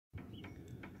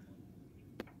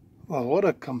Well, what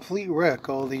a complete wreck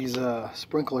all these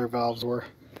sprinkler valves were.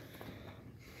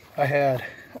 I had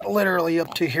literally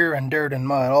up to here in dirt and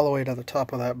mud all the way to the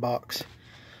top of that box.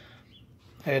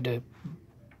 I had to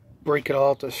break it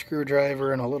all with a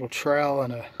screwdriver and a little trowel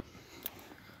and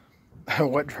a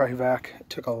wet dry vac. It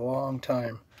took a long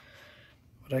time.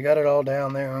 But I got it all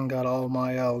down there and got all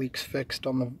my leaks fixed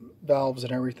on the valves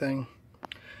and everything.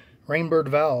 Rainbird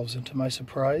valves, and to my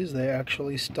surprise, they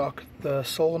actually stock the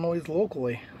solenoids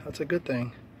locally. That's a good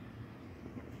thing.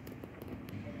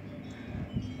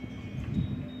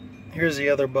 Here's the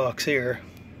other box here.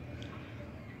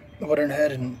 Went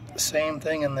ahead and same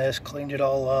thing in this, cleaned it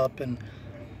all up and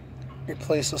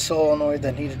replaced the solenoid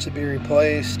that needed to be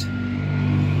replaced.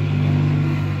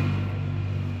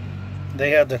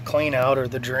 They had the clean out or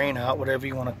the drain out, whatever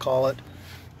you want to call it,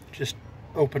 just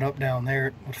open up down there.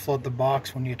 It would flood the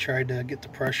box when you tried to get the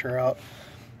pressure out.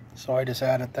 So I just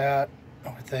added that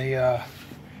with a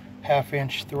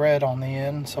 1/2-inch thread on the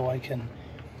end so I can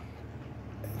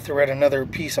thread another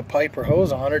piece of pipe or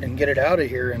hose on it and get it out of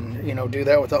here and, you know, do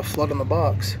that without flooding the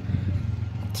box.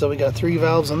 So we got 3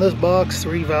 valves in this box,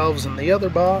 3 valves in the other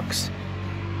box,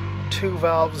 2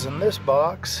 valves in this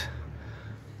box,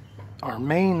 our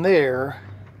main there,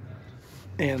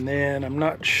 and then I'm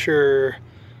not sure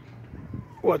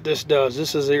what this does.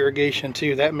 This is irrigation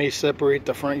too. That may separate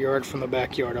the front yard from the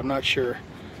backyard. I'm not sure.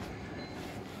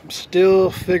 I'm still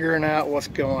figuring out what's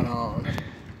going on.